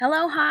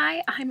Hello,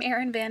 hi, I'm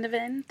Erin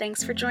Vandeven.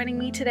 Thanks for joining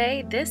me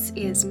today. This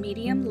is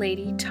Medium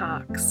Lady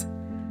Talks.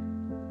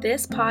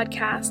 This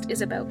podcast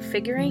is about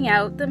figuring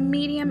out the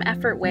medium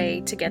effort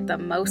way to get the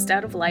most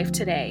out of life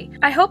today.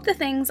 I hope the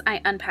things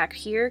I unpack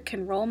here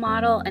can role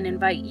model and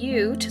invite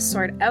you to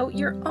sort out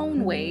your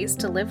own ways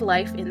to live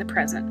life in the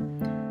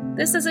present.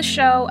 This is a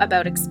show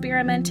about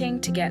experimenting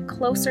to get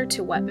closer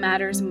to what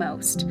matters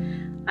most.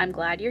 I'm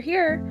glad you're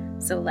here,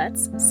 so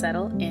let's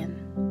settle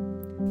in.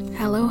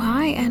 Hello,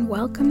 hi, and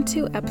welcome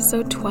to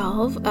episode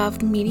 12 of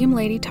the Medium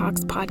Lady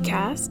Talks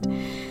podcast.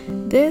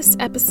 This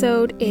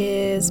episode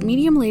is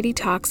Medium Lady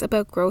Talks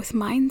about growth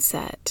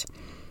mindset.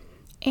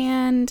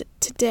 And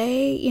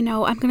today,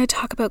 I'm going to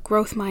talk about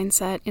growth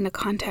mindset in a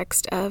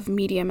context of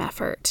medium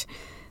effort.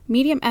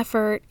 Medium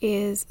effort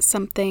is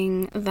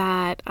something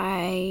that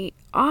I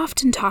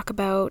often talk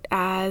about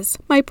as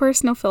my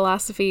personal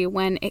philosophy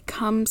when it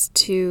comes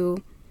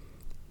to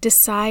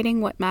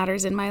deciding what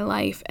matters in my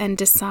life and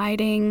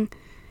deciding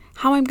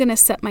how I'm going to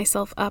set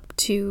myself up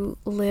to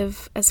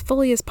live as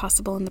fully as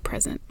possible in the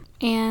present.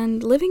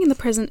 And living in the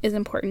present is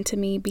important to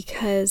me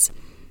because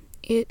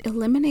it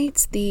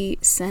eliminates the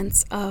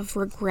sense of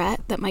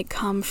regret that might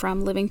come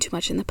from living too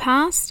much in the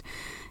past.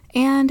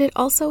 And it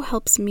also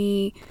helps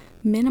me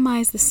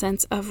minimize the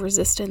sense of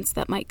resistance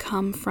that might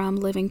come from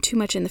living too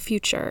much in the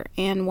future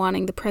and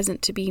wanting the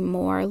present to be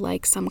more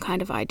like some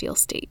kind of ideal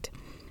state.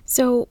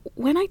 So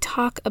when I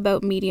talk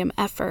about medium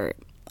effort,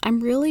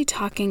 I'm really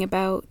talking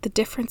about the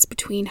difference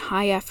between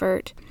high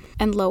effort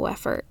and low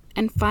effort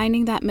and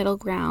finding that middle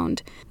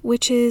ground,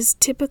 which is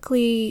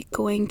typically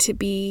going to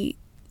be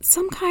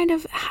some kind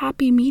of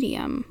happy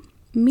medium.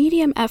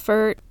 Medium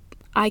effort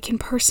I can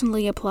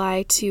personally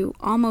apply to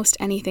almost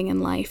anything in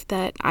life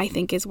that I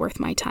think is worth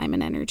my time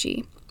and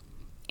energy.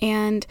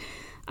 And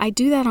I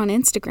do that on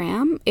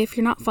Instagram. If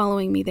you're not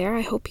following me there,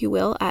 I hope you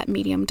will at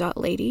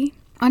medium.lady.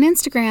 On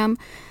Instagram,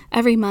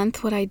 every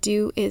month what I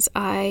do is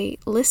I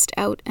list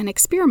out an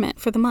experiment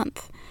for the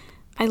month.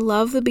 I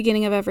love the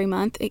beginning of every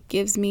month. It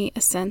gives me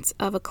a sense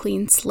of a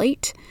clean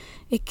slate.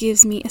 It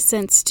gives me a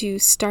sense to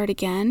start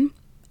again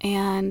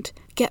and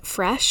get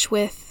fresh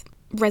with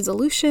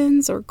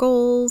resolutions or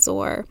goals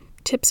or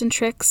tips and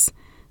tricks,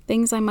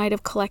 things I might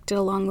have collected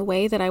along the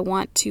way that I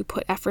want to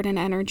put effort and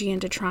energy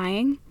into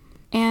trying.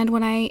 And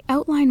when I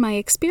outline my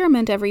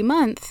experiment every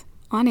month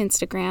on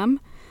Instagram,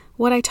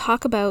 what I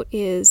talk about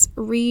is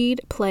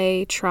read,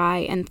 play, try,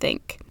 and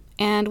think.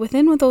 And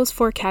within those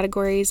 4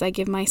 categories, I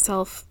give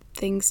myself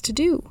things to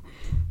do,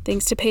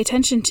 things to pay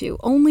attention to,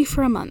 only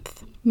for a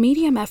month.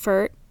 Medium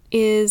effort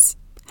is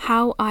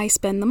how I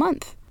spend the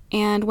month.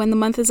 And when the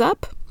month is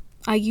up,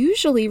 I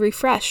usually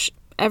refresh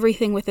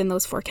everything within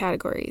those 4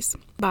 categories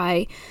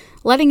by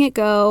letting it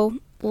go,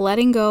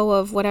 letting go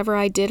of whatever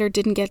I did or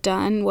didn't get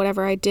done,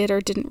 whatever I did or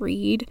didn't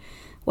read,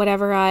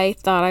 whatever I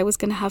thought I was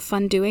going to have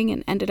fun doing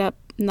and ended up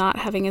not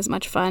having as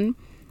much fun.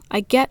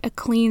 I get a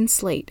clean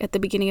slate at the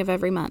beginning of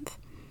every month.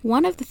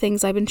 One of the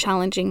things I've been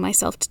challenging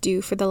myself to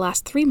do for the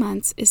last 3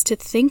 months is to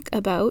think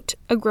about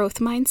a growth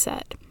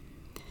mindset.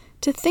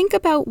 To think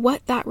about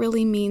what that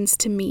really means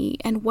to me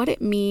and what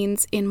it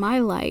means in my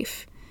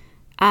life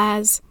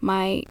as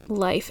my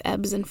life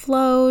ebbs and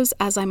flows,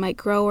 as I might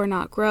grow or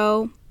not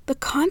grow. The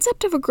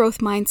concept of a growth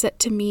mindset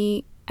to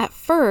me at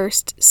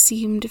first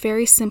seemed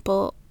very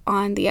simple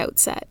on the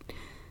outset.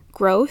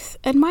 Growth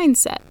and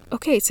mindset.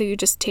 Okay, so you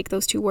just take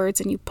those 2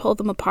 words and you pull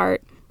them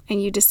apart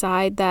and you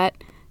decide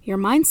that your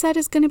mindset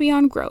is going to be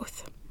on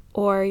growth,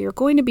 or you're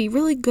going to be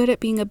really good at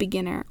being a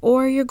beginner,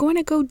 or you're going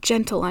to go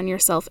gentle on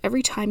yourself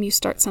every time you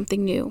start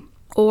something new,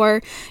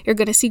 or you're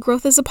going to see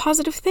growth as a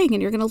positive thing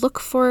and you're going to look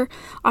for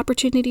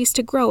opportunities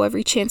to grow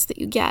every chance that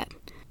you get.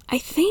 I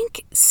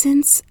think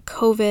since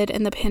COVID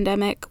and the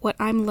pandemic, what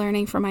I'm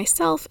learning for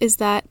myself is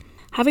that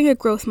having a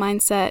growth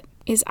mindset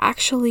is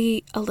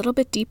actually a little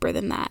bit deeper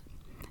than that.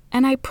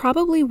 And I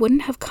probably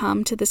wouldn't have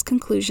come to this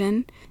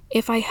conclusion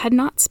if I had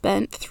not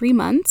spent 3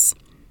 months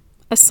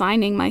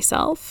assigning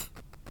myself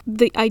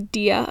the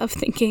idea of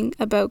thinking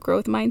about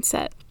growth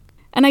mindset.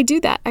 And I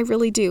do that, I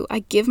really do.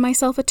 I give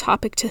myself a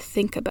topic to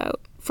think about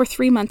for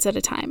 3 months at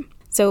a time.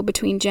 So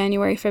between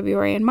January,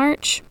 February, and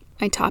March,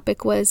 my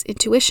topic was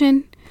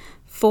intuition.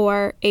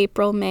 For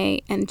April,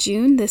 May, and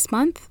June this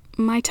month,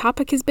 my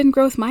topic has been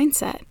growth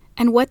mindset.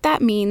 And what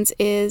that means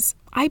is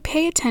I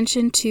pay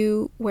attention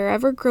to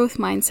wherever growth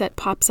mindset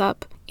pops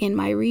up in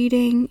my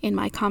reading, in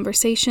my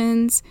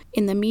conversations,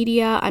 in the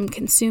media I'm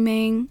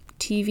consuming,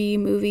 TV,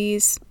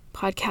 movies,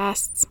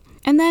 podcasts.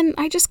 And then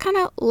I just kind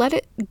of let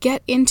it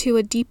get into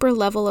a deeper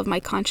level of my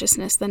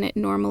consciousness than it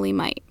normally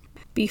might.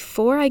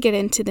 Before I get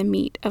into the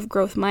meat of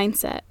growth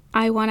mindset,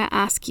 I want to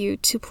ask you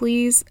to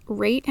please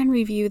rate and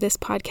review this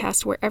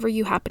podcast wherever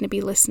you happen to be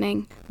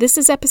listening. This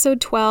is episode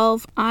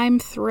 12. I'm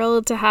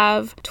thrilled to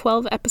have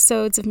 12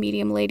 episodes of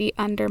Medium Lady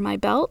under my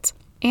belt.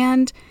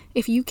 And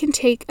if you can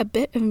take a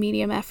bit of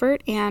medium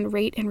effort and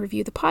rate and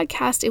review the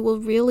podcast, it will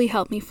really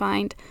help me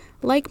find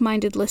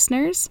like-minded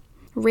listeners.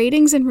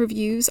 Ratings and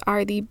reviews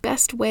are the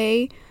best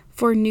way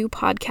for new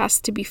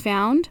podcasts to be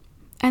found.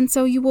 And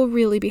so you will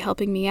really be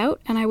helping me out,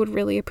 and I would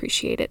really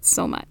appreciate it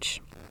so much.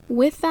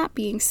 With that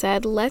being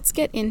said, let's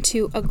get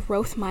into a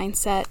growth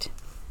mindset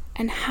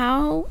and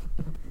how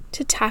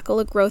to tackle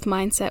a growth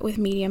mindset with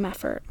medium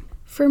effort.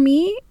 For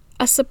me,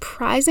 a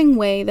surprising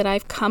way that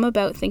I've come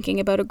about thinking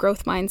about a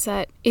growth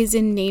mindset is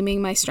in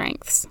naming my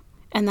strengths.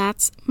 And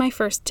that's my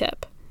first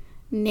tip.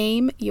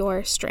 Name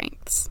your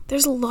strengths.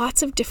 There's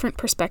lots of different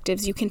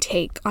perspectives you can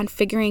take on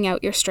figuring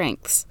out your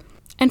strengths.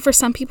 And for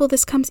some people,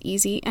 this comes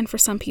easy, and for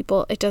some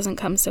people, it doesn't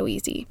come so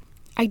easy.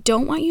 I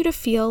don't want you to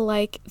feel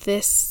like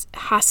this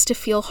has to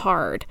feel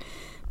hard,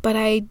 but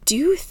I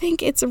do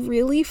think it's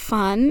really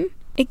fun.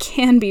 It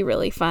can be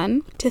really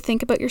fun to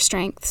think about your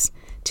strengths,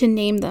 to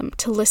name them,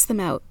 to list them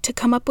out, to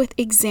come up with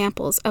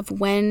examples of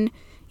when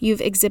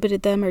you've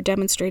exhibited them or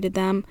demonstrated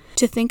them,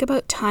 to think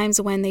about times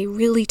when they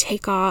really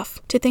take off,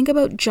 to think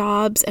about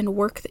jobs and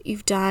work that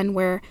you've done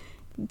where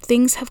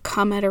things have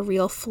come at a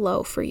real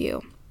flow for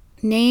you.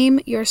 Name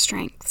your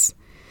strengths.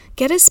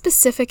 Get as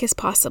specific as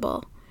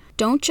possible.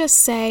 Don't just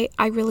say,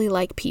 I really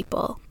like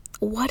people.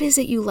 What is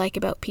it you like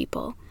about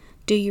people?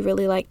 Do you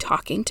really like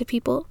talking to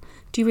people?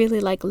 Do you really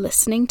like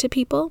listening to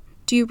people?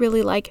 Do you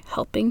really like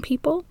helping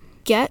people?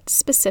 Get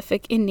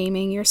specific in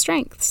naming your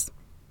strengths.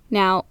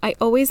 Now, I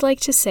always like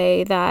to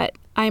say that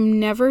I'm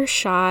never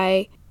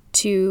shy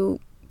to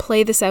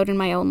play this out in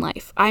my own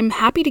life. I'm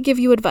happy to give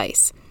you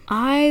advice.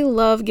 I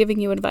love giving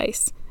you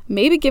advice.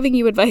 Maybe giving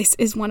you advice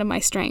is one of my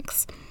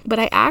strengths, but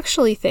I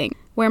actually think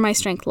where my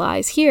strength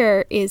lies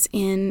here is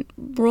in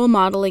role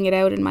modeling it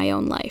out in my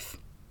own life.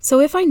 So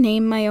if I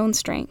name my own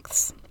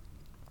strengths,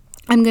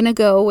 I'm going to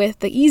go with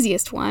the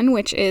easiest one,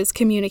 which is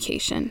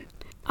communication.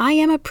 I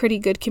am a pretty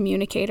good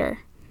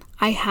communicator.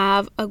 I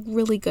have a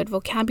really good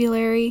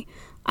vocabulary.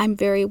 I'm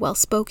very well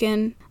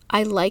spoken.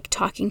 I like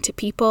talking to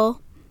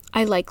people.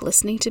 I like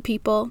listening to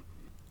people.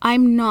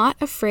 I'm not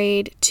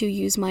afraid to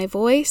use my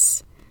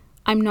voice.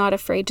 I'm not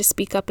afraid to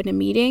speak up in a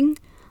meeting.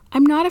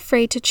 I'm not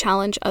afraid to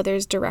challenge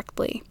others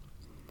directly.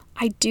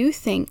 I do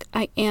think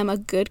I am a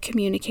good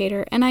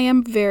communicator, and I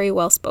am very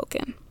well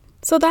spoken.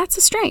 So that's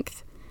a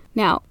strength.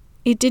 Now,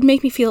 it did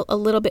make me feel a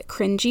little bit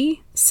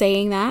cringy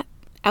saying that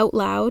out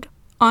loud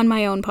on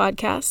my own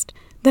podcast,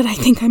 that I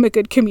think I'm a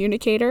good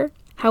communicator.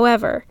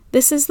 However,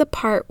 this is the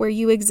part where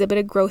you exhibit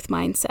a growth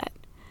mindset.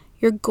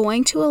 You're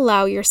going to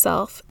allow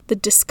yourself the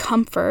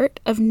discomfort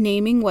of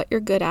naming what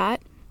you're good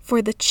at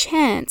for the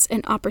chance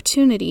and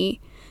opportunity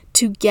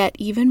to get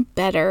even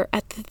better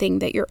at the thing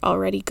that you're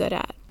already good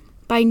at.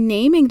 By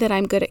naming that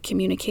I'm good at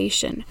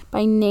communication,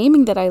 by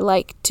naming that I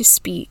like to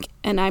speak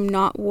and I'm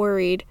not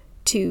worried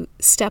to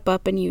step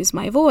up and use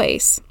my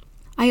voice,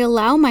 I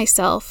allow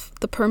myself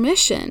the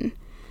permission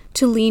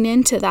to lean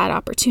into that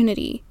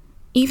opportunity,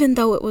 even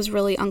though it was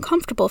really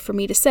uncomfortable for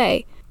me to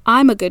say,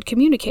 I'm a good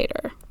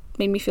communicator. It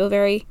made me feel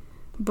very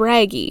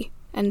braggy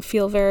and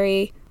feel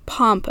very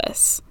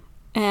pompous.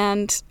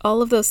 And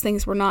all of those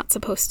things we're not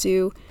supposed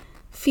to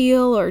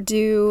feel or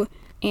do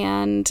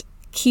and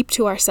keep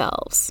to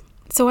ourselves.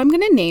 So I'm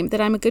going to name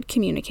that I'm a good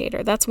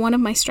communicator. That's one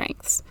of my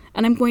strengths.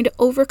 And I'm going to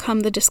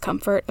overcome the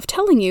discomfort of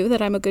telling you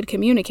that I'm a good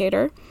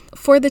communicator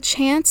for the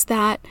chance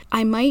that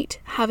I might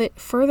have it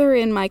further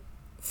in my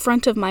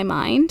front of my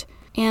mind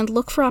and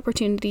look for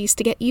opportunities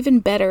to get even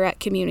better at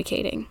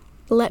communicating.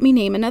 Let me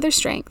name another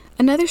strength.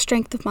 Another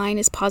strength of mine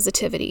is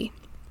positivity.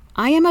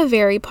 I am a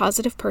very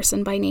positive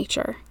person by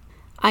nature.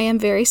 I am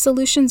very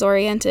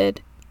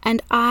solutions-oriented,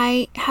 and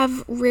I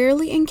have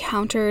rarely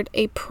encountered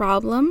a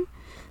problem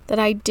that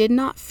I did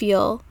not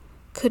feel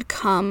could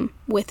come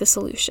with a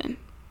solution.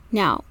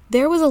 Now,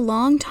 there was a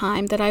long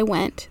time that I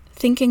went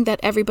thinking that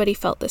everybody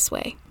felt this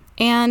way,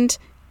 and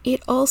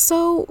it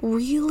also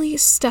really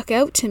stuck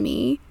out to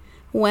me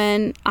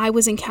when I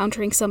was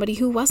encountering somebody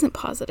who wasn't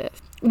positive,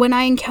 when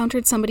I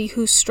encountered somebody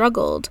who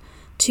struggled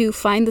to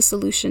find the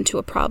solution to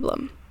a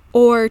problem,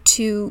 or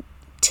to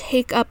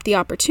take up the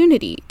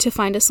opportunity to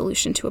find a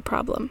solution to a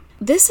problem.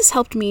 This has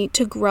helped me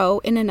to grow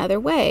in another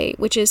way,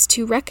 which is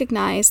to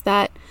recognize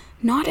that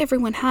not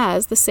everyone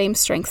has the same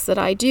strengths that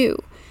I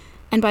do.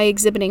 And by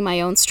exhibiting my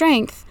own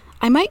strength,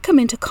 I might come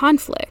into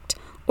conflict,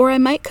 or I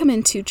might come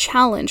into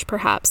challenge,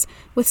 perhaps,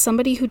 with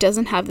somebody who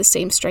doesn't have the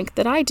same strength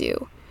that I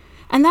do.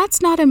 And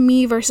that's not a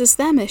me versus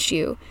them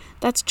issue.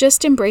 That's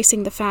just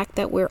embracing the fact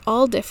that we're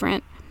all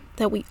different,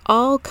 that we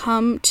all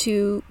come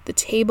to the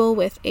table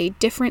with a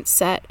different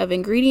set of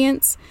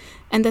ingredients,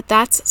 and that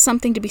that's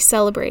something to be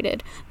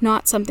celebrated,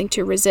 not something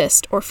to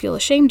resist or feel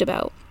ashamed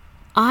about.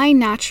 I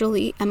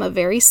naturally am a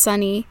very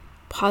sunny,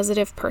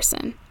 positive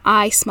person.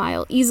 I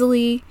smile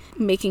easily.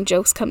 Making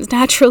jokes comes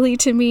naturally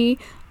to me.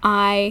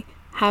 I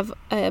have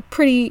a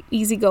pretty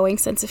easygoing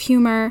sense of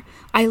humor.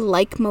 I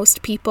like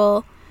most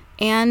people.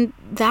 And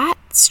that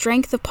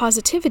strength of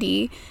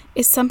positivity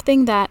is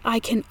something that I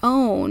can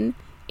own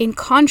in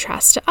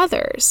contrast to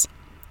others.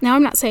 Now,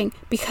 I'm not saying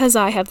because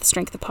I have the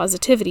strength of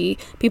positivity,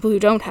 people who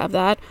don't have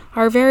that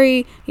are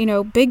very,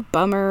 big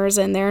bummers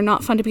and they're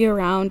not fun to be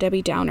around,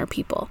 Debbie Downer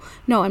people.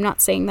 No, I'm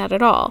not saying that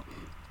at all.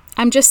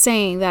 I'm just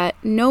saying that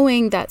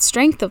knowing that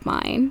strength of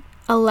mine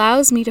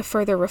allows me to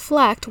further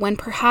reflect when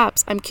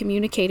perhaps I'm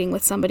communicating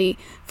with somebody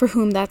for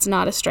whom that's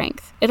not a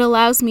strength. It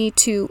allows me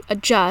to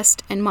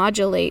adjust and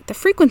modulate the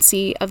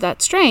frequency of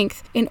that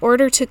strength in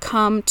order to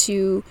come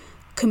to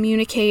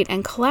communicate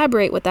and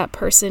collaborate with that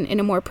person in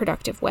a more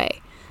productive way.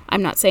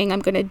 I'm not saying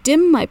I'm going to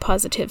dim my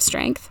positive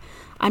strength.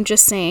 I'm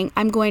just saying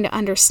I'm going to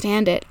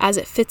understand it as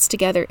it fits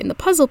together in the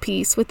puzzle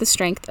piece with the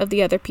strength of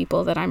the other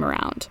people that I'm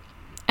around.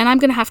 And I'm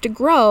going to have to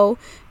grow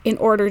in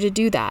order to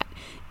do that.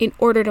 In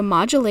order to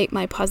modulate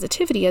my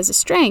positivity as a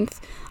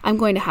strength, I'm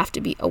going to have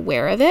to be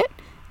aware of it,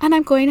 and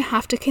I'm going to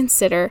have to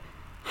consider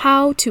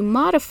how to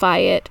modify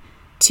it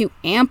to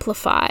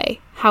amplify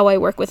how I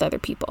work with other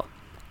people.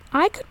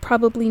 I could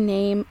probably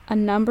name a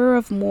number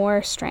of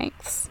more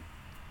strengths.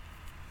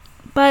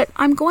 But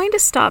I'm going to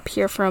stop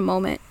here for a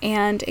moment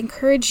and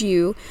encourage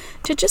you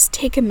to just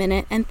take a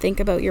minute and think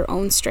about your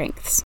own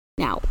strengths.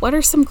 Now, what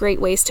are some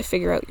great ways to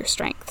figure out your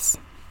strengths?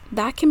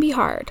 That can be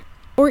hard,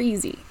 or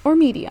easy, or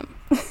medium.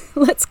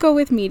 Let's go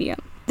with medium.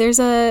 There's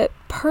a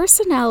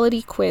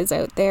personality quiz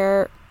out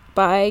there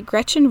by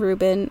Gretchen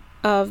Rubin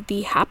of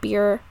the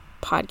Happier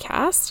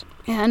podcast.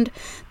 And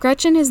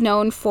Gretchen is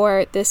known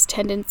for this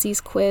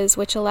tendencies quiz,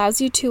 which allows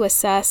you to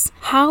assess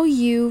how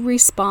you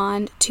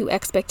respond to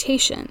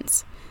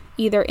expectations,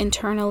 either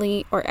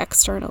internally or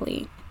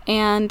externally.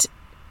 And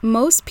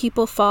most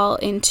people fall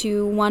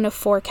into one of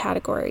four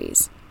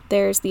categories.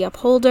 There's the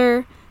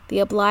upholder, the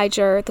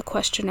obliger, the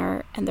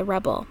questioner, and the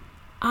rebel.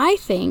 I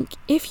think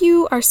if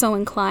you are so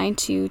inclined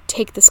to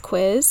take this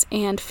quiz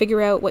and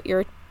figure out what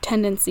your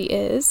tendency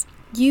is,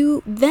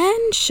 you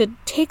then should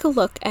take a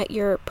look at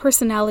your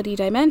personality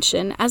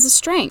dimension as a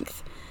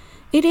strength.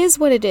 It is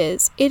what it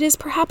is. It is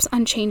perhaps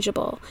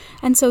unchangeable,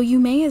 and so you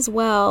may as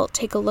well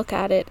take a look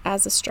at it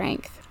as a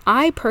strength.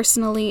 I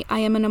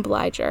am an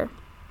obliger,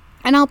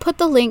 and I'll put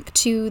the link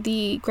to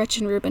the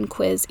Gretchen Rubin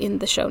quiz in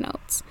the show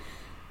notes.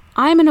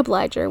 I'm an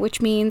obliger,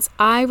 which means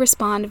I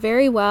respond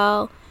very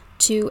well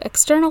to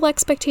external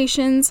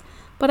expectations,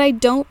 but I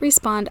don't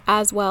respond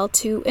as well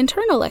to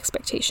internal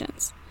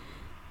expectations.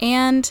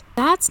 And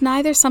that's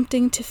neither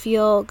something to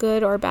feel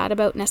good or bad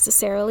about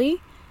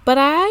necessarily, but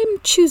I'm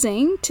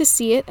choosing to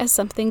see it as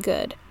something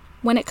good.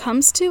 When it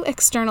comes to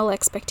external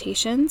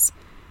expectations,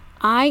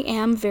 I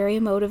am a very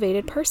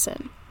motivated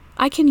person.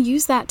 I can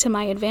use that to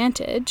my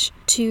advantage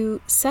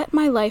to set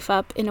my life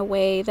up in a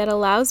way that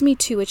allows me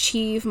to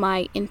achieve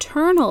my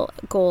internal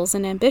goals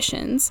and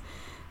ambitions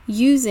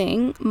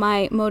using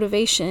my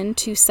motivation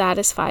to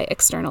satisfy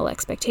external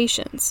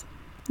expectations.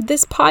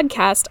 This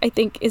podcast, I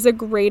think, is a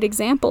great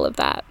example of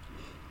that.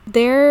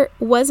 There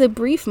was a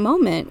brief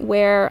moment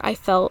where I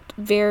felt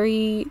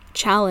very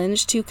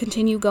challenged to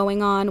continue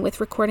going on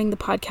with recording the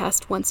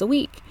podcast once a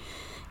week.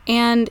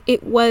 And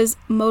it was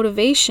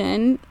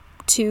motivation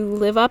to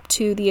live up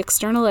to the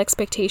external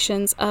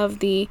expectations of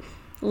the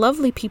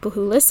lovely people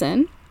who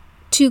listen,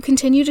 to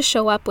continue to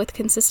show up with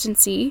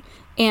consistency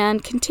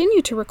and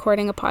continue to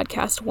recording a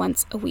podcast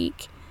once a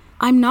week.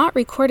 I'm not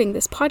recording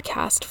this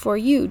podcast for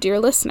you, dear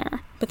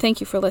listener, but thank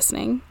you for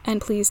listening,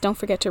 and please don't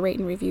forget to rate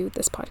and review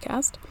this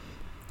podcast.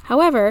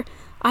 However,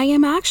 I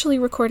am actually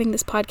recording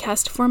this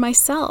podcast for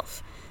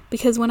myself,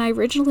 because when I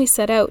originally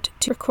set out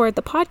to record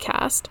the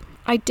podcast,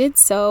 I did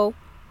so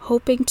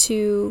hoping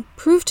to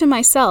prove to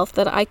myself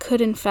that I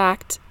could in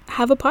fact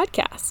have a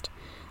podcast.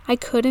 I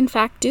could in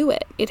fact do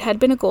it. It had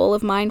been a goal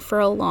of mine for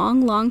a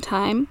long, long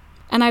time,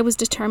 and I was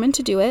determined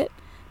to do it,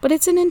 but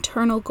it's an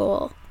internal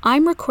goal.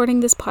 I'm recording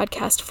this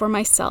podcast for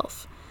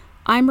myself.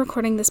 I'm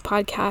recording this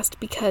podcast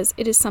because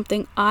it is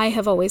something I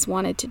have always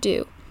wanted to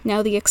do.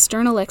 Now, the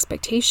external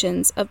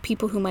expectations of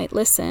people who might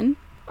listen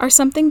are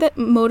something that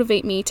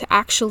motivate me to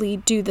actually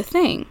do the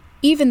thing,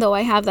 even though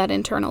I have that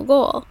internal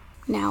goal.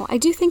 Now, I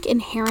do think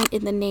inherent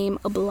in the name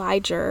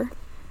obliger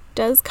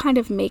does kind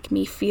of make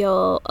me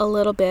feel a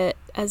little bit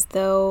as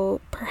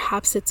though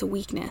perhaps it's a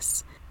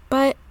weakness.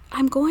 But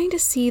I'm going to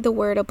see the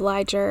word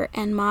obliger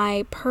and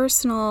my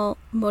personal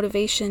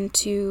motivation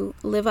to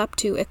live up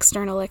to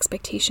external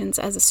expectations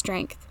as a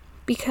strength,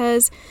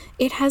 because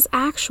it has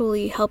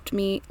actually helped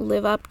me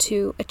live up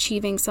to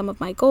achieving some of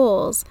my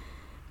goals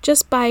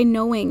just by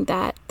knowing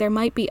that there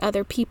might be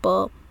other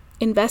people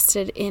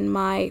invested in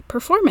my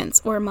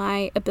performance or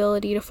my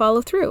ability to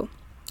follow through.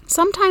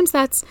 Sometimes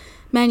that's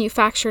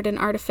manufactured and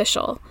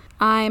artificial.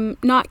 I'm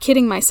not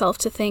kidding myself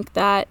to think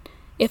that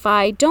if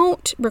I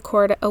don't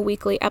record a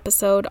weekly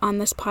episode on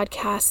this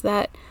podcast,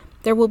 that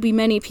there will be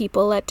many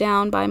people let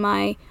down by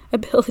my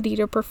ability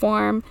to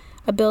perform,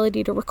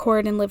 ability to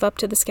record and live up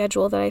to the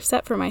schedule that I've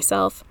set for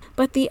myself.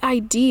 But the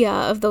idea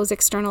of those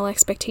external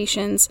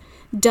expectations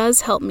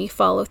does help me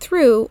follow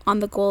through on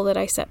the goal that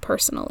I set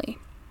personally.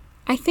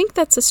 I think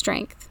that's a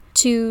strength,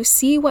 to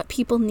see what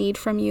people need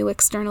from you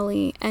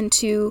externally and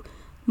to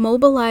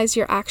mobilize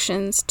your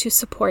actions to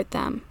support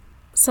them.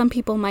 Some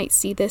people might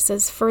see this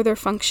as further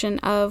function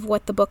of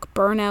what the book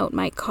Burnout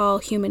might call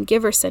human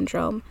giver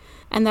syndrome,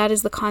 and that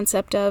is the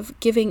concept of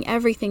giving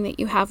everything that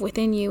you have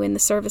within you in the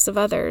service of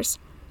others.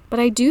 But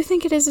I do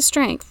think it is a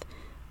strength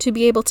to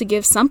be able to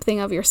give something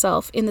of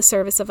yourself in the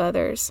service of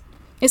others.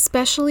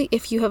 especially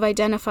if you have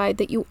identified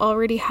that you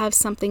already have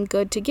something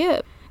good to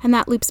give. And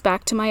that loops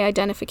back to my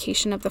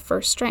identification of the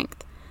first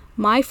strength.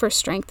 My first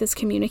strength is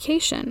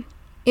communication.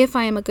 If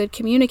I am a good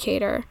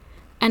communicator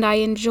and I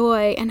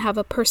enjoy and have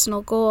a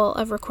personal goal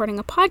of recording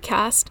a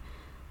podcast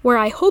where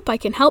I hope I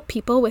can help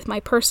people with my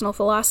personal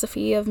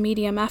philosophy of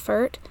medium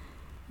effort,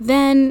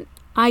 then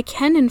I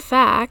can in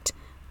fact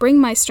bring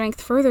my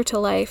strength further to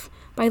life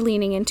by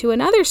leaning into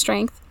another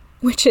strength,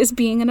 which is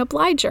being an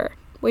obliger,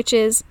 which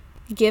is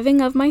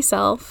giving of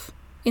myself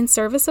in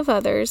service of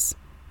others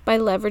by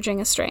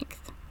leveraging a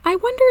strength. I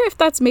wonder if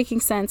that's making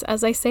sense.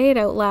 As I say it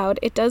out loud,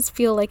 it does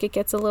feel like it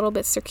gets a little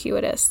bit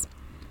circuitous.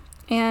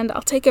 And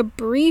I'll take a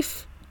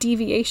brief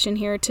deviation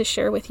here to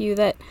share with you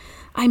that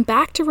I'm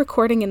back to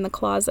recording in the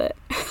closet.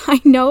 I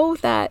know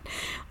that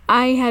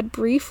I had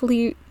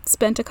briefly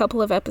spent a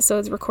couple of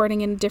episodes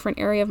recording in a different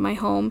area of my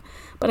home,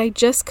 but I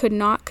just could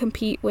not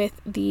compete with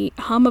the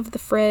hum of the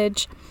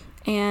fridge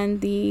and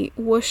the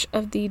whoosh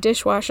of the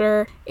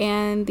dishwasher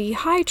and the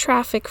high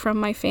traffic from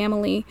my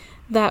family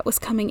that was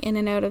coming in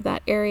and out of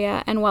that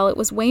area. And while it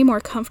was way more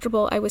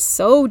comfortable, I was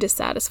so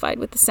dissatisfied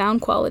with the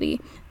sound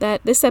quality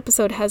that this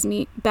episode has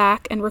me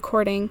back and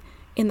recording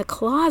in the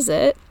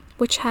closet,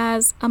 which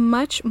has a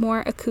much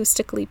more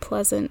acoustically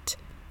pleasant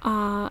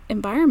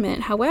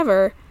environment.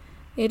 However,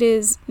 it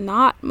is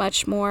not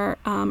much more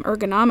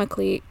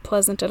ergonomically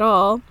pleasant at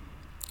all.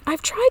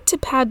 I've tried to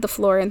pad the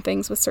floor and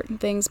things with certain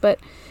things, but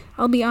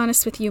I'll be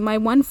honest with you, my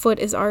one foot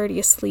is already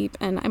asleep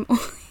and I'm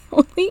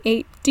only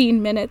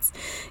 18 minutes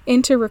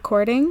into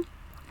recording.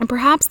 And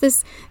perhaps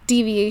this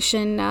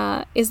deviation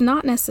is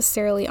not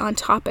necessarily on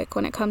topic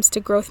when it comes to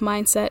growth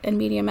mindset and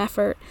medium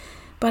effort,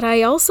 but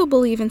I also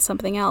believe in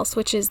something else,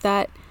 which is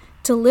that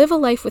to live a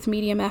life with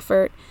medium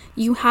effort,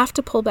 you have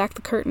to pull back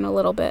the curtain a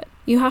little bit.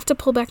 You have to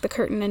pull back the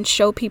curtain and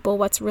show people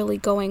what's really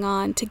going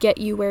on to get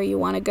you where you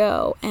want to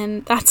go.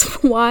 And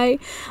that's why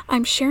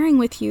I'm sharing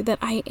with you that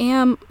I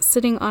am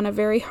sitting on a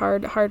very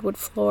hardwood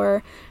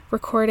floor,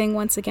 recording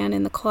once again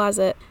in the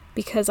closet,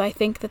 because I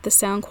think that the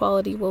sound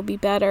quality will be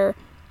better.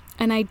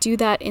 And I do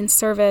that in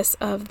service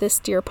of this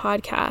dear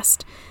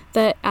podcast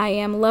that I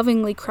am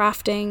lovingly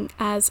crafting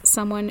as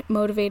someone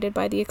motivated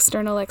by the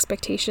external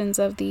expectations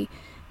of the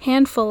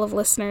handful of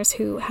listeners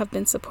who have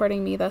been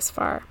supporting me thus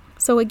far.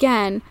 So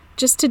again,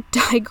 just to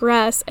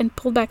digress and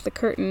pull back the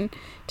curtain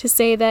to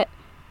say that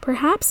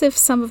perhaps if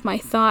some of my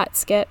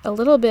thoughts get a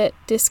little bit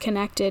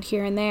disconnected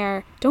here and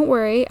there, don't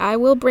worry, I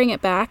will bring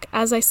it back.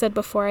 As I said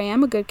before, I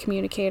am a good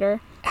communicator.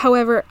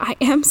 However, I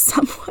am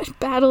somewhat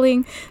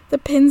battling the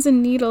pins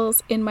and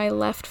needles in my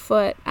left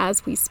foot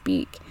as we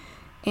speak.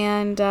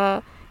 And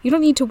you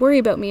don't need to worry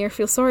about me or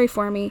feel sorry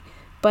for me,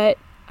 but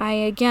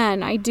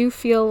I do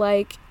feel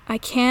like I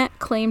can't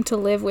claim to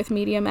live with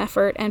medium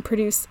effort and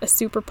produce a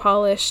super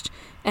polished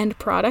end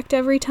product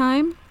every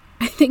time.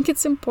 I think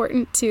it's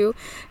important to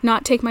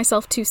not take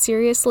myself too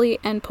seriously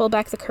and pull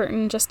back the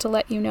curtain just to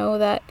let you know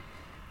that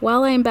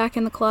while I am back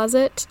in the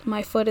closet,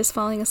 my foot is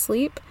falling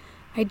asleep.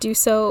 I do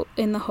so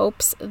in the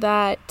hopes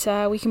that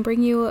we can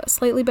bring you a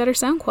slightly better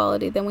sound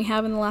quality than we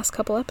have in the last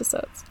couple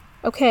episodes.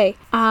 Okay,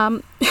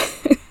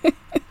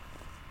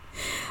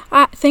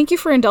 thank you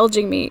for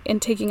indulging me in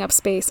taking up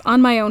space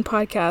on my own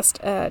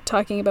podcast,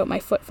 talking about my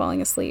foot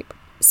falling asleep.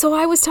 So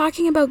I was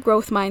talking about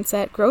growth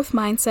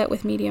mindset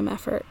with medium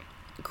effort.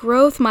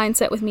 Growth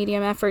mindset with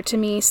medium effort to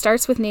me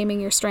starts with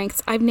naming your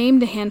strengths. I've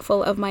named a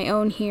handful of my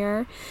own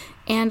here,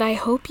 and I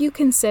hope you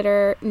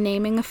consider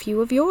naming a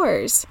few of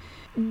yours.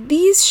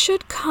 These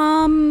should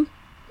come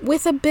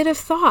with a bit of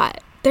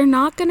thought. They're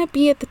not going to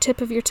be at the tip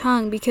of your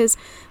tongue because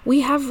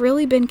we have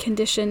really been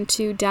conditioned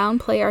to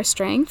downplay our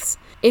strengths.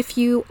 If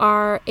you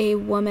are a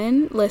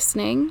woman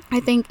listening, I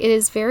think it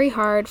is very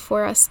hard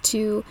for us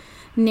to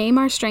name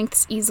our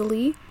strengths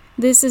easily.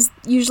 This is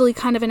usually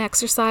kind of an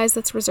exercise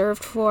that's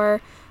reserved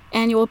for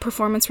annual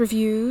performance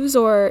reviews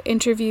or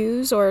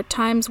interviews or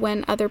times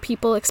when other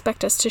people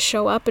expect us to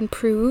show up and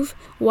prove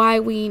why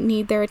we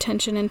need their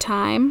attention and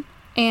time.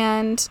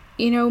 And,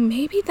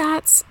 maybe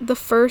that's the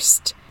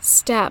first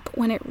step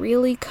when it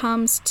really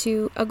comes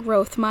to a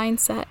growth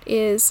mindset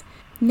is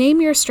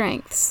name your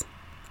strengths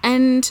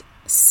and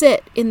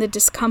sit in the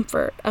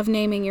discomfort of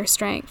naming your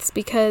strengths,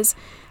 because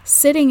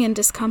sitting in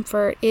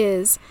discomfort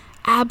is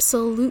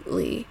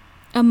absolutely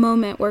a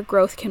moment where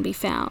growth can be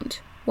found.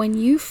 When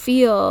you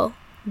feel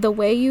the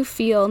way you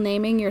feel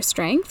naming your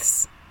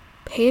strengths,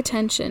 pay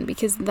attention,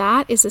 because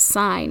that is a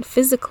sign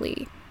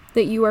physically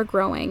that you are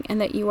growing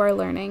and that you are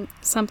learning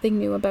something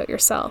new about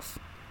yourself.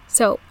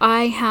 So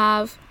I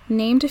have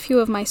named a few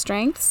of my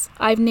strengths.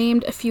 I've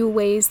named a few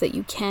ways that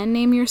you can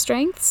name your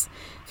strengths.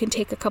 You can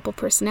take a couple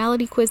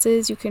personality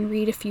quizzes, you can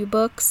read a few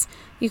books,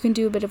 you can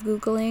do a bit of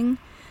Googling.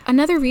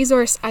 Another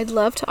resource I'd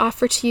love to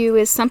offer to you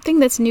is something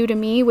that's new to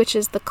me, which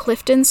is the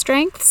Clifton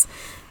Strengths.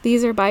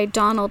 These are by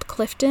Donald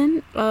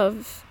Clifton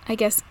of,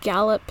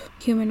 Gallup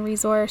Human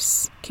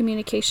Resource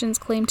Communications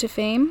claim to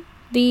fame.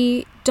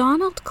 The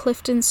Donald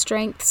Clifton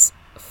Strengths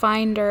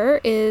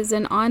Finder is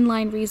an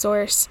online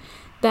resource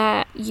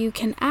that you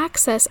can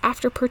access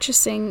after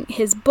purchasing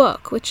his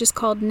book, which is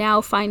called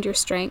Now Find Your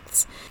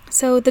Strengths.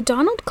 So the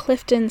Donald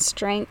Clifton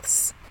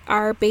strengths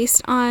are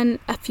based on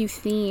a few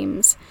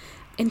themes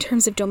in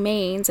terms of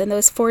domains, and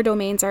those 4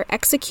 domains are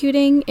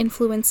executing,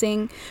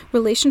 influencing,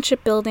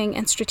 relationship building,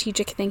 and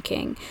strategic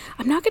thinking.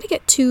 I'm not going to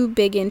get too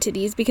big into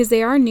these because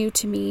they are new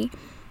to me,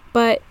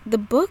 but the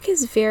book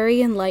is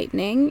very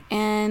enlightening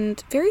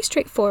and very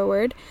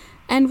straightforward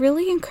and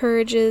really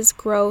encourages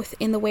growth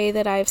in the way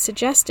that I've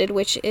suggested,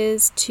 which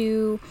is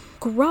to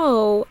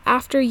grow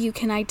after you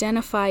can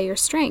identify your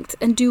strengths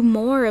and do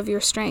more of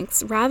your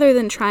strengths rather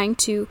than trying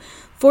to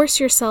force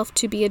yourself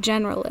to be a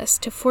generalist,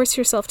 to force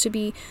yourself to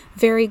be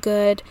very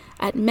good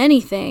at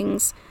many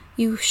things.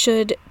 You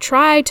should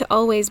try to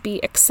always be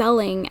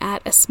excelling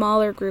at a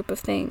smaller group of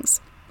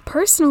things.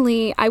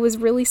 Personally, I was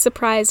really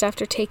surprised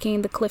after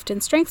taking the Clifton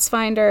Strengths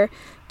Finder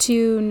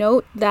to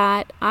note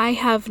that I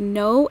have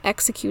no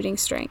executing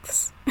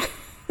strengths.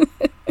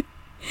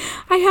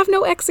 I have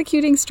no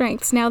executing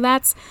strengths. Now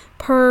that's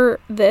per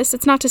this.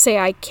 It's not to say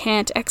I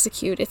can't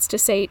execute. It's to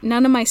say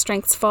none of my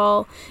strengths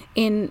fall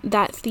in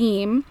that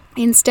theme.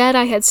 Instead,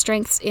 I had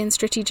strengths in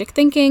strategic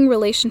thinking,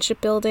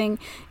 relationship building,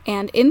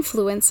 and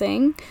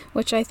influencing,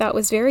 which I thought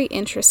was very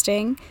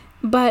interesting,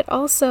 but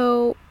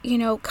also,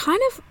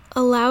 kind of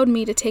allowed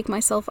me to take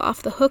myself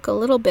off the hook a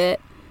little bit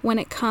when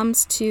it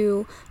comes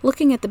to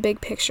looking at the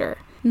big picture.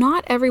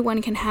 Not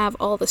everyone can have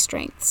all the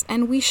strengths,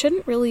 and we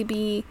shouldn't really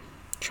be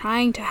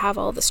trying to have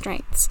all the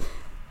strengths.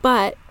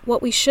 But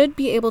what we should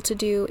be able to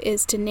do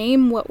is to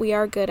name what we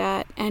are good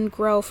at and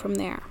grow from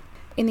there.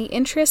 In the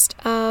interest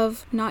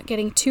of not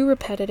getting too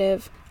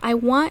repetitive, I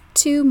want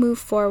to move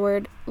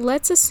forward.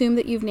 Let's assume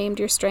that you've named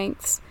your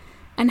strengths.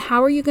 And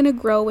how are you going to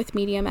grow with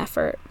medium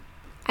effort?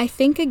 I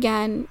think,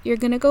 again, you're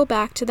going to go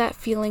back to that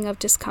feeling of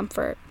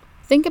discomfort.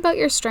 Think about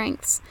your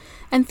strengths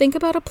and think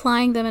about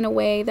applying them in a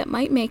way that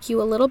might make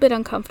you a little bit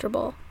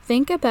uncomfortable.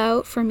 Think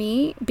about, for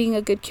me, being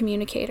a good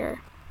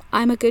communicator.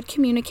 I'm a good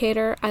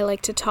communicator. I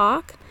like to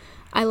talk.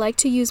 I like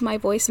to use my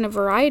voice in a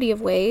variety of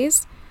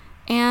ways.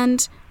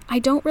 And I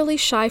don't really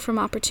shy from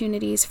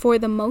opportunities, for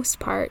the most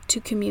part,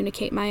 to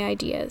communicate my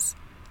ideas.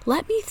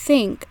 Let me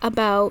think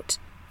about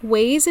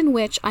ways in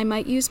which I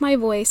might use my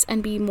voice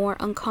and be more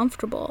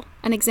uncomfortable.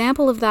 An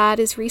example of that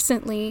is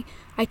recently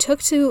I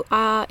took to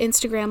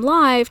Instagram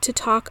Live to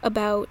talk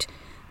about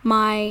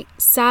my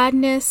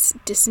sadness,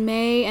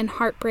 dismay, and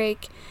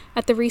heartbreak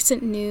at the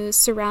recent news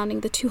surrounding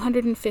the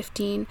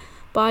 215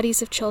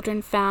 bodies of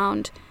children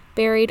found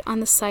buried on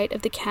the site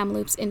of the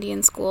Kamloops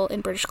Indian School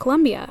in British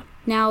Columbia.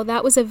 Now,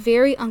 that was a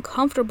very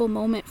uncomfortable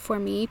moment for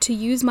me to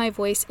use my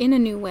voice in a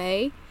new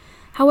way.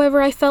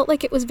 However, I felt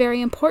like it was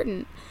very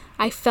important.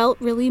 I felt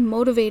really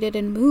motivated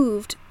and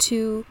moved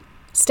to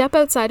step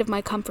outside of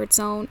my comfort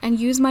zone and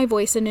use my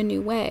voice in a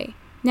new way.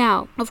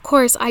 Now, of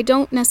course, I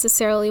don't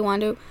necessarily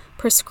want to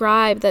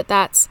prescribe that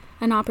that's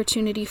an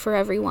opportunity for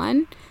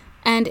everyone,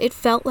 and it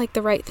felt like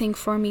the right thing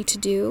for me to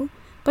do.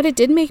 But it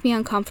did make me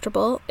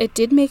uncomfortable. It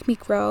did make me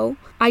grow.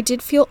 I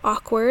did feel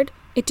awkward.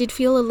 It did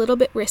feel a little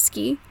bit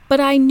risky.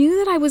 But I knew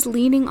that I was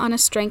leaning on a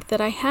strength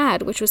that I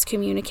had, which was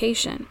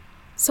communication.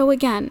 So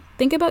again,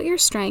 think about your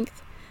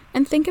strength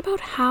and think about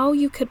how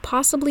you could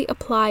possibly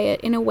apply it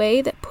in a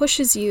way that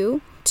pushes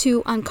you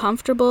to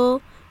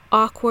uncomfortable,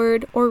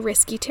 awkward, or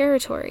risky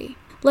territory.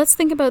 Let's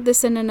think about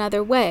this in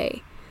another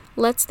way.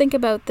 Let's think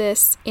about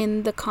this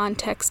in the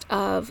context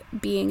of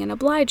being an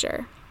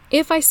obliger.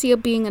 If I see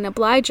being an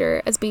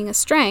obliger as being a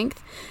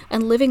strength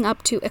and living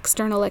up to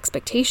external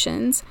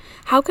expectations,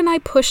 how can I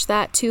push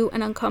that to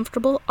an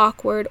uncomfortable,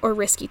 awkward, or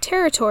risky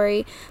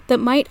territory that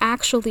might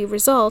actually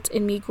result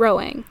in me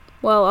growing?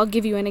 Well, I'll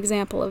give you an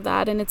example of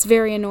that, and it's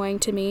very annoying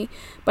to me,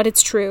 but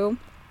it's true,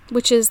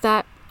 which is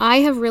that I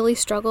have really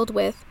struggled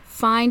with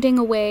finding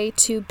a way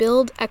to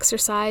build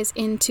exercise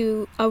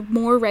into a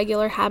more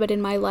regular habit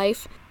in my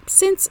life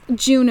since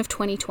June of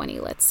 2020,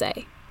 let's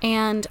say.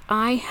 And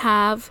I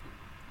have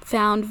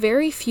found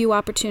very few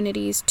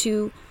opportunities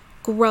to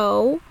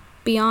grow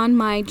beyond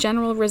my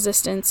general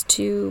resistance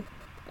to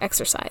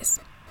exercise.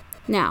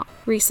 Now,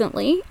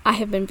 recently, I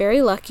have been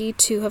very lucky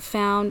to have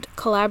found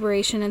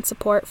collaboration and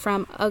support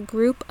from a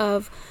group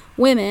of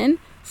women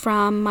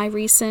from my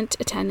recent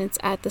attendance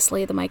at the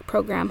Slay the Mic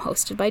program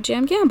hosted by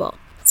Jam Gamble.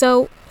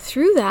 So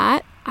through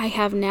that, I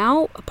have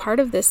now a part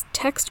of this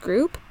text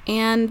group,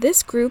 and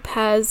this group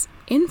has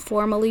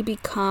informally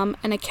become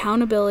an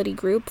accountability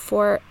group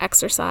for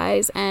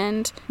exercise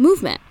and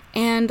movement.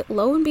 And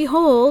lo and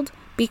behold,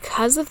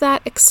 because of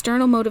that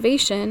external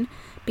motivation,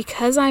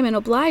 because I'm an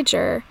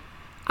obliger,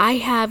 I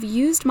have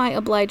used my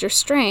obliger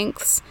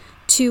strengths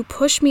to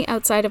push me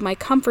outside of my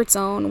comfort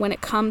zone when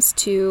it comes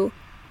to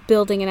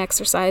building an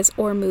exercise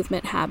or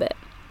movement habit.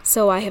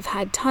 So I have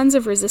had tons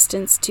of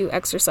resistance to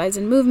exercise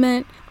and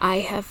movement. I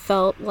have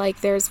felt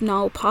like there's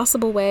no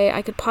possible way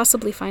I could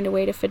possibly find a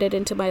way to fit it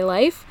into my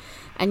life.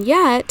 And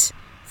yet,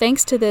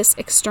 thanks to this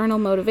external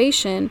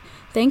motivation,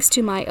 thanks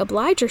to my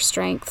obliger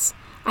strengths,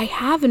 I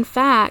have in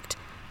fact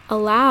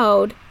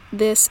allowed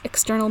this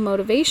external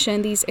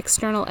motivation, these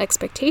external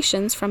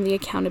expectations from the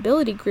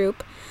accountability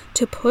group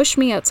to push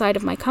me outside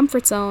of my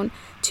comfort zone,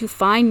 to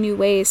find new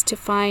ways to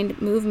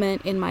find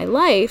movement in my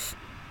life.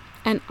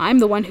 And I'm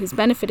the one who's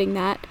benefiting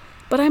that,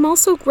 but I'm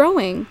also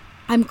growing.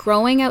 I'm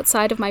growing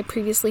outside of my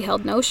previously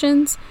held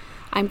notions.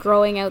 I'm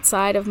growing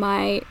outside of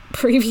my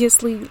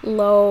previously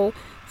low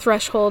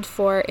threshold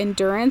for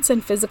endurance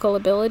and physical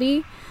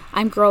ability.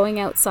 I'm growing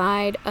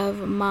outside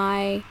of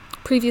my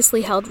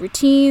previously held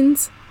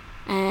routines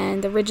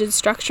and the rigid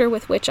structure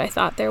with which I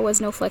thought there was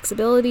no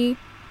flexibility.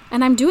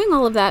 And I'm doing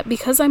all of that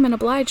because I'm an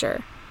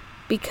obliger,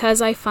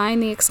 because I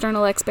find the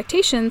external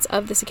expectations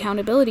of this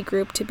accountability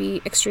group to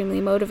be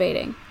extremely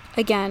motivating.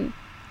 Again,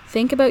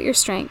 think about your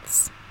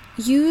strengths.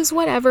 Use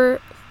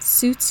whatever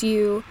suits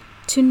you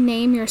to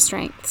name your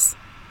strengths.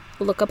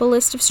 Look up a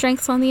list of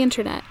strengths on the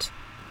internet.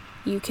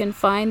 You can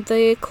find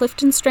the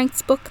Clifton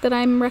Strengths book that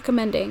I'm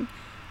recommending.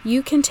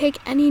 You can take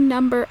any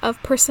number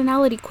of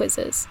personality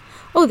quizzes.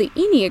 Oh, the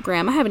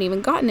Enneagram. I haven't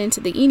even gotten into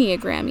the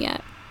Enneagram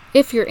yet.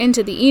 If you're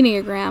into the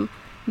Enneagram,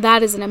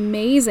 that is an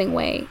amazing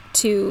way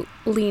to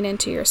lean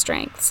into your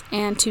strengths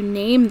and to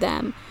name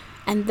them.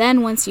 And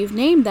then once you've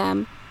named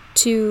them,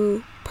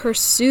 to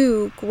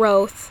pursue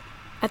growth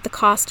at the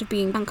cost of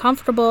being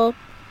uncomfortable,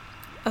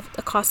 at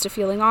the cost of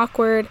feeling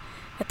awkward,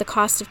 at the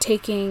cost of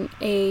taking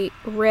a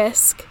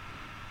risk.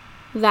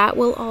 That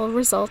will all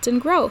result in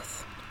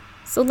growth.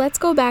 So let's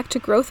go back to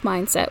growth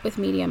mindset with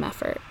medium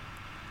effort.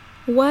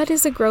 What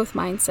is a growth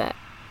mindset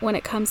when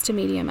it comes to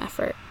medium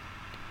effort?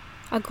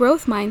 A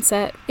growth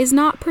mindset is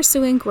not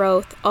pursuing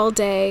growth all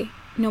day,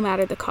 no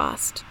matter the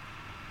cost.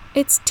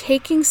 It's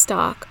taking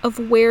stock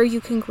of where you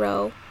can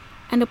grow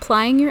and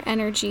applying your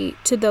energy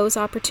to those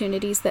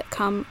opportunities that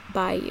come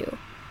by you.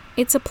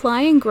 It's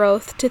applying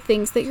growth to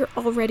things that you're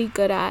already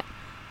good at,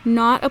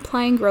 not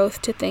applying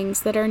growth to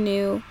things that are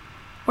new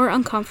or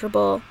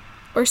uncomfortable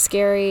or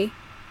scary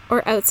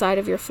or outside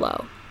of your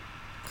flow.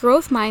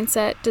 Growth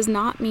mindset does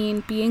not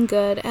mean being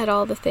good at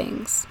all the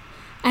things.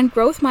 And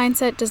growth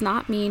mindset does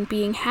not mean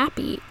being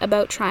happy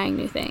about trying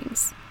new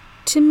things.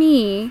 To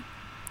me,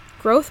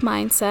 growth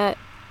mindset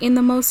in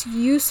the most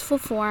useful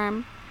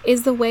form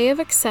is the way of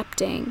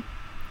accepting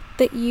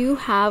that you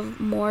have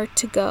more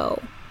to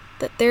go,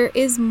 that there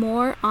is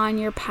more on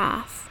your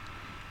path,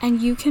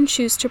 and you can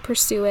choose to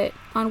pursue it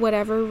on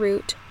whatever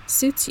route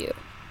suits you.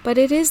 But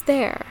it is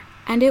there,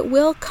 and it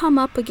will come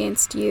up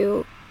against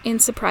you in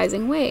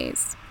surprising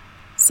ways.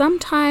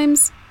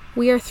 Sometimes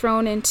we are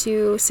thrown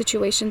into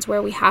situations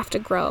where we have to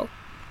grow,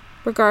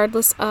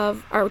 regardless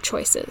of our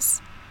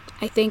choices.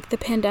 I think the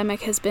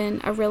pandemic has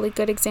been a really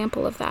good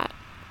example of that.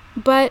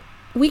 But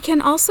we can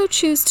also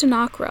choose to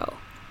not grow.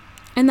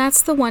 And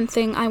that's the one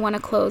thing I want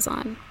to close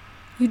on.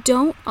 You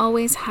don't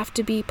always have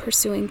to be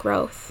pursuing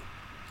growth.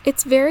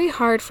 It's very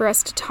hard for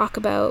us to talk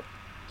about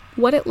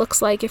what it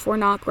looks like if we're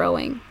not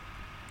growing.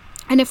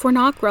 And if we're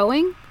not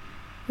growing,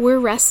 we're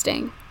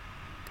resting.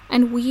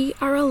 And we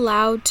are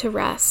allowed to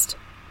rest.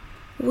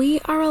 We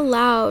are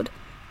allowed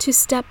to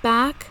step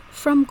back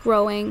from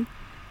growing,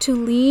 to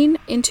lean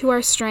into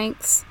our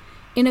strengths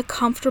in a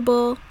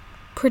comfortable,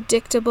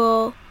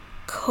 predictable,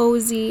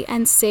 cozy,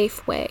 and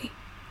safe way.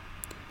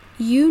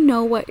 You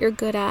know what you're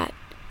good at,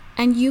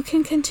 and you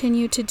can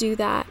continue to do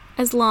that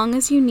as long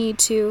as you need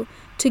to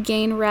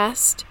gain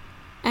rest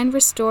and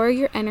restore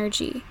your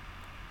energy.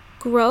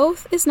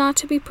 Growth is not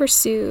to be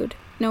pursued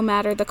no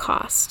matter the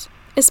cost,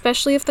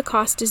 especially if the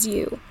cost is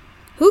you.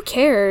 Who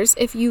cares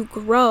if you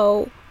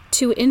grow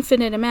to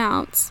infinite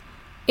amounts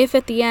if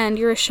at the end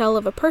you're a shell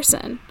of a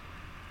person?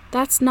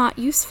 That's not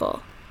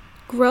useful.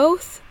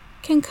 Growth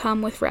can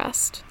come with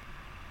rest,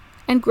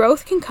 and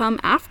growth can come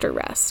after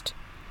rest.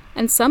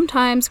 And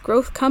sometimes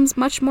growth comes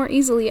much more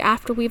easily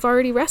after we've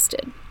already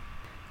rested.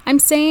 I'm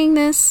saying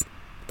this,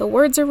 the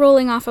words are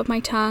rolling off of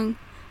my tongue.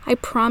 I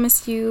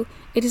promise you,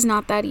 it is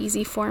not that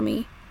easy for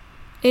me.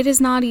 It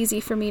is not easy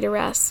for me to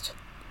rest.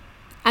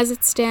 As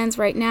it stands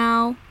right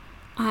now,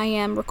 I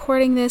am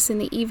recording this in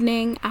the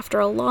evening after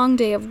a long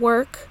day of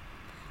work.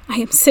 I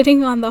am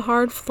sitting on the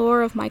hard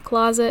floor of my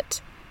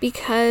closet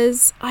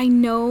because I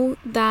know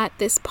that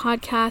this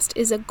podcast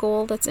is a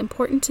goal that's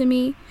important to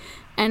me,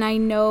 and I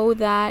know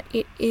that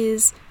it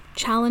is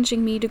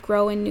challenging me to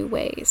grow in new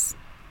ways.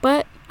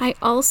 But I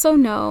also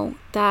know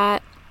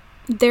that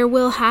there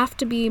will have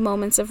to be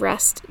moments of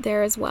rest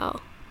there as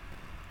well.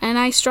 And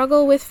I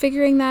struggle with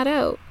figuring that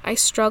out. I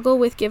struggle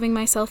with giving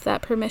myself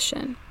that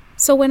permission.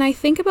 So when I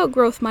think about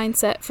growth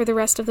mindset for the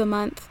rest of the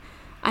month,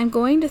 I'm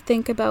going to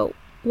think about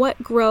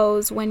what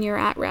grows when you're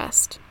at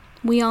rest.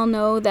 We all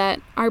know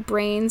that our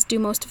brains do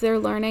most of their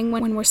learning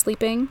when we're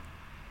sleeping.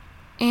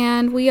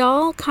 And we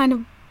all kind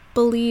of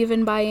believe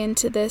and buy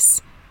into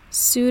this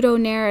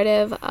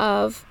pseudo-narrative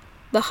of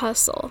the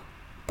hustle.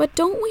 But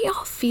don't we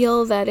all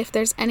feel that if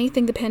there's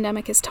anything the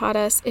pandemic has taught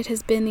us, it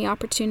has been the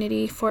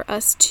opportunity for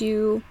us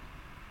to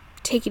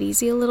take it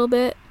easy a little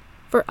bit,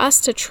 for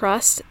us to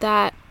trust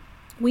that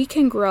we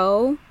can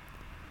grow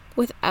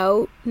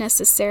without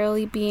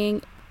necessarily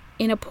being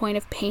in a point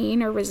of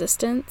pain or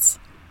resistance?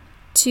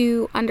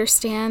 to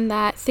understand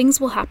that things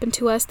will happen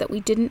to us that we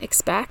didn't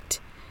expect,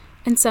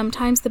 and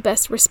sometimes the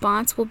best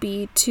response will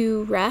be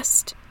to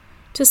rest,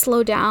 to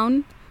slow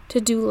down, to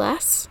do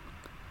less.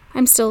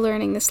 I'm still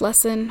learning this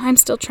lesson. I'm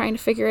still trying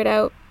to figure it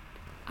out.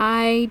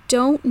 I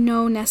don't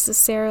know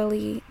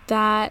necessarily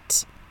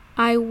that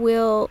I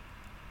will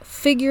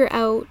figure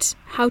out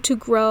how to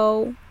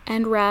grow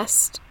and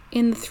rest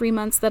in the 3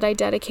 months that I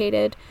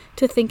dedicated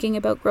to thinking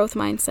about growth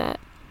mindset.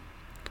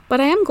 But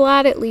I am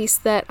glad at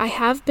least that I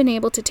have been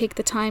able to take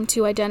the time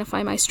to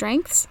identify my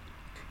strengths,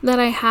 that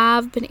I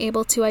have been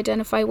able to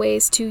identify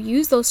ways to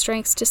use those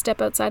strengths to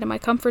step outside of my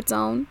comfort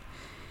zone,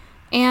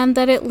 and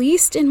that at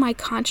least in my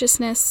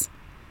consciousness,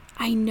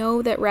 I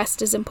know that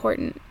rest is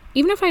important.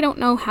 Even if I don't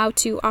know how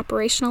to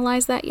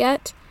operationalize that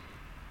yet,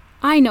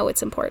 I know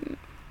it's important.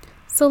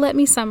 So let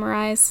me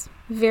summarize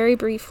very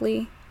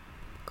briefly.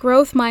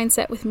 Growth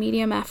mindset with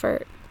medium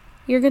effort.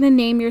 You're going to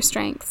name your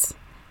strengths.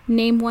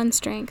 Name 1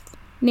 strength.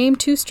 Name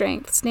 2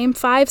 strengths. Name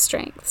 5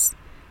 strengths.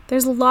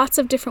 There's lots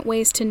of different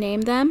ways to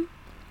name them.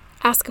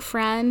 Ask a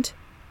friend.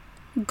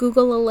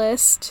 Google a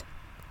list.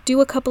 Do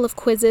a couple of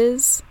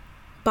quizzes.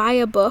 Buy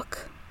a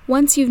book.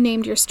 Once you've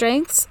named your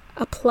strengths,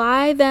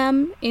 apply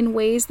them in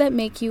ways that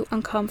make you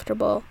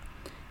uncomfortable,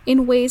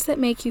 in ways that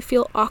make you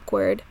feel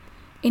awkward,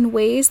 in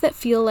ways that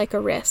feel like a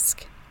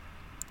risk.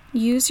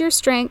 Use your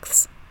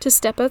strengths to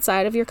step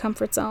outside of your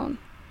comfort zone.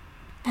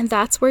 And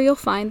that's where you'll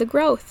find the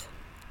growth.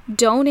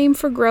 Don't aim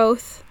for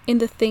growth in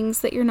the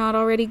things that you're not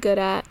already good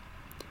at.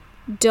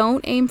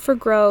 Don't aim for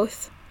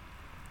growth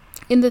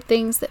in the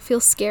things that feel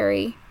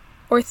scary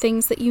or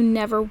things that you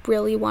never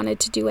really wanted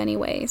to do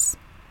anyways.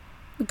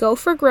 Go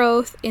for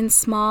growth in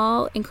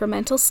small,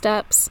 incremental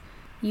steps,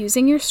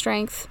 using your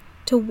strength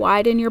to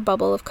widen your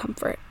bubble of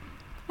comfort.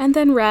 And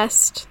then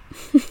rest.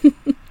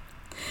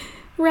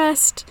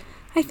 Rest.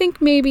 I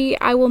think maybe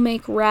I will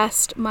make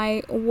rest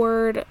my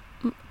word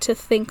to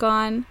think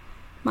on,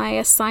 my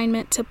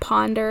assignment to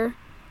ponder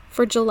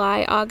for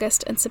July,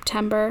 August, and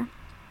September.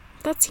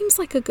 That seems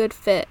like a good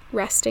fit,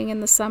 resting in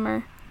the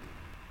summer.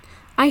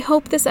 I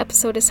hope this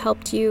episode has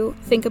helped you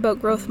think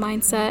about growth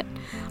mindset.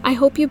 I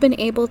hope you've been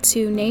able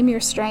to name your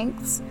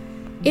strengths.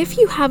 If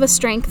you have a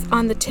strength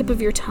on the tip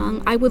of your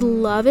tongue, I would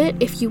love it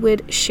if you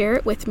would share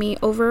it with me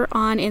over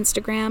on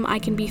Instagram. I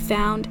can be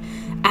found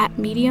at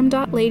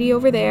medium.lady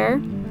over there.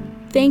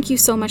 Thank you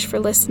so much for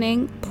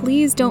listening.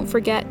 Please don't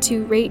forget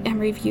to rate and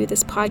review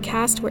this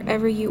podcast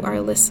wherever you are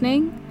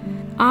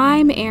listening.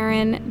 I'm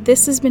Erin.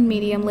 This has been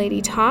Medium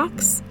Lady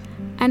Talks,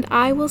 and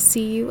I will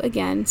see you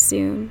again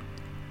soon.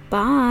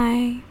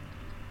 Bye.